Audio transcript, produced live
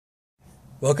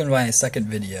Welcome to my second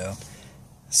video.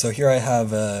 So here I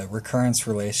have a recurrence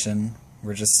relation.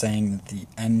 We're just saying that the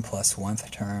n plus 1th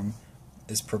term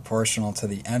is proportional to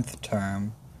the nth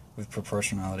term with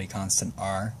proportionality constant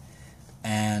r,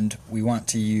 and we want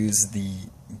to use the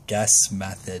guess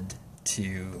method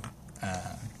to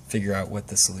figure out what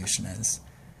the solution is.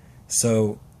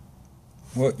 So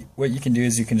what you can do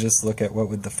is you can just look at what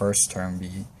would the first term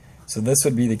be. So this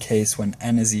would be the case when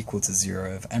n is equal to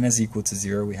 0. If n is equal to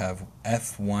 0, we have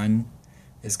f1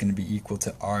 is going to be equal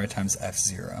to r times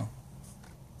f0.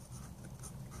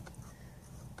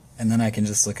 And then I can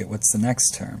just look at what's the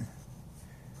next term.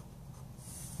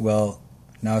 Well,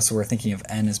 now so we're thinking of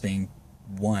n as being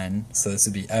 1, so this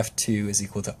would be f2 is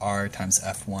equal to r times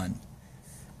f1.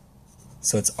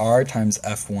 So it's r times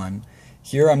f1.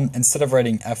 Here, instead of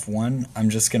writing f1, I'm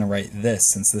just going to write this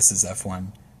since this is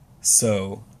f1.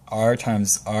 So r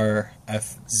times r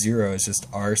f0 is just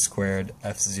r squared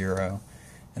f0,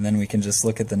 and then we can just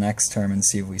look at the next term and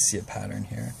see if we see a pattern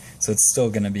here. So it's still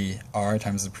going to be r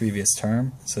times the previous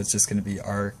term, so it's just going to be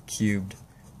r cubed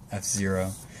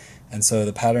f0. And so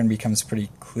the pattern becomes pretty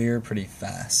clear pretty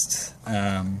fast.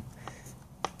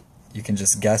 You can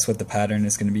just guess what the pattern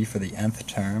is going to be for the nth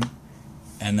term,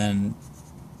 and then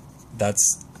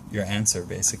that's your answer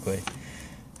basically.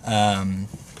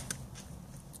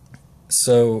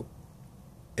 So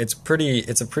it's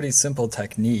a pretty simple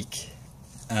technique.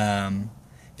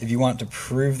 If you want to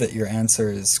prove that your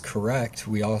answer is correct,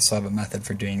 we also have a method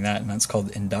for doing that, and that's called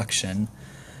induction.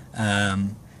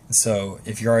 So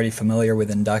if you're already familiar with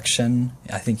induction,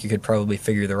 I think you could probably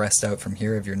figure the rest out from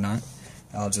here. If you're not,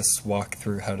 I'll just walk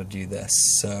through how to do this.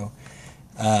 So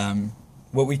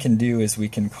what we can do is we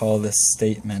can call this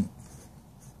statement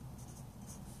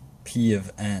P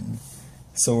of n.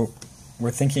 So we're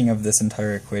thinking of this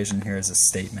entire equation here as a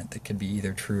statement that could be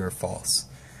either true or false.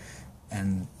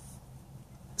 And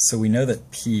so we know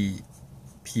that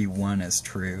P1 is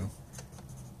true.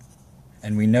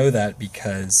 And we know that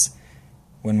because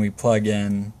when we plug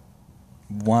in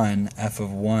 1, f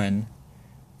of 1,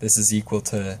 this is equal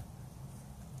to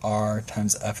r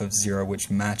times f of 0,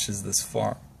 which matches this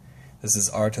form. This is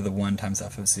r to the 1 times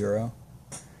f of 0.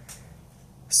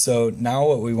 So now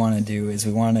what we want to do is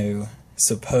we want to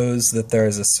suppose that there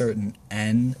is a certain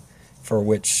n for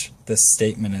which this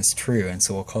statement is true, and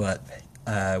so we'll call that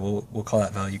we'll call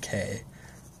that value k.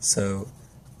 So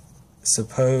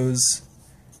suppose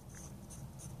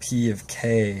p of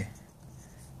k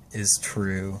is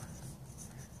true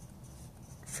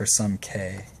for some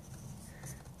k.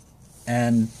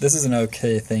 And this is an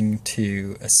okay thing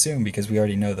to assume because we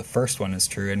already know the first one is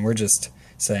true, and we're just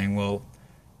saying, well,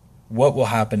 what will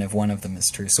happen if one of them is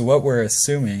true? So what we're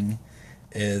assuming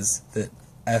is that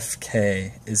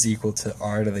fk is equal to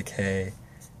r to the k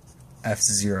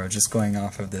f0, just going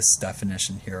off of this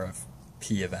definition here of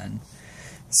p of n.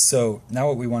 So now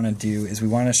what we want to do is we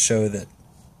want to show that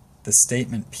the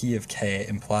statement p of k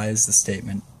implies the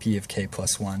statement p of k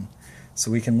plus 1. So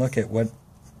we can look at what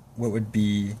would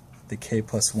be the k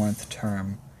plus 1th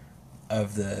term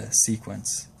of the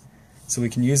sequence. So we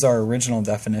can use our original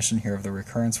definition here of the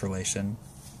recurrence relation,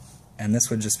 and this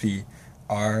would just be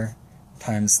r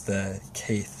times the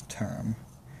kth term.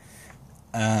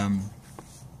 And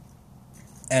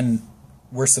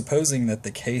we're supposing that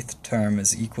the kth term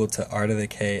is equal to r to the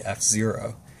k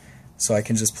f0, so I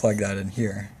can just plug that in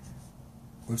here.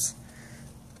 Whoops.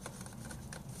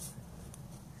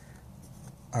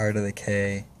 R to the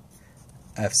k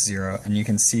f0, and you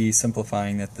can see,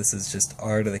 simplifying, that this is just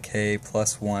r to the k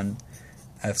plus 1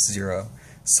 f0.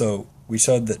 So we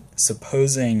showed that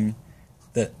supposing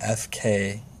that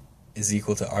fk is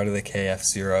equal to r to the k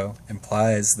f0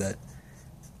 implies that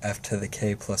f to the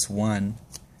k plus 1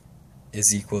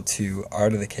 is equal to r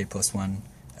to the k plus 1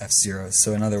 f0.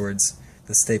 So in other words,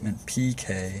 the statement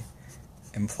pk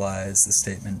implies the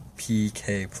statement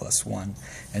pk plus 1.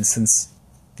 And since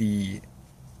p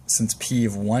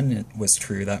of 1 was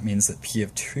true, that means that p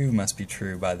of 2 must be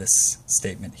true by this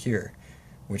statement here,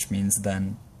 which means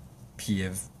then p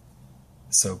of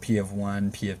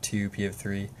 1, p of 2, p of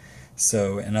 3.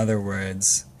 So in other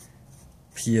words,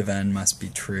 p of n must be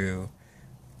true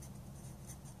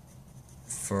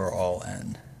for all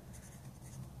n.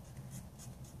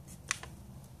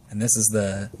 And this is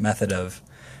the method of,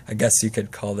 I guess you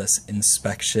could call this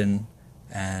inspection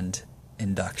and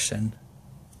induction,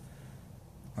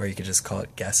 or you could just call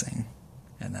it guessing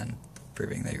and then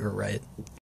proving that you were right.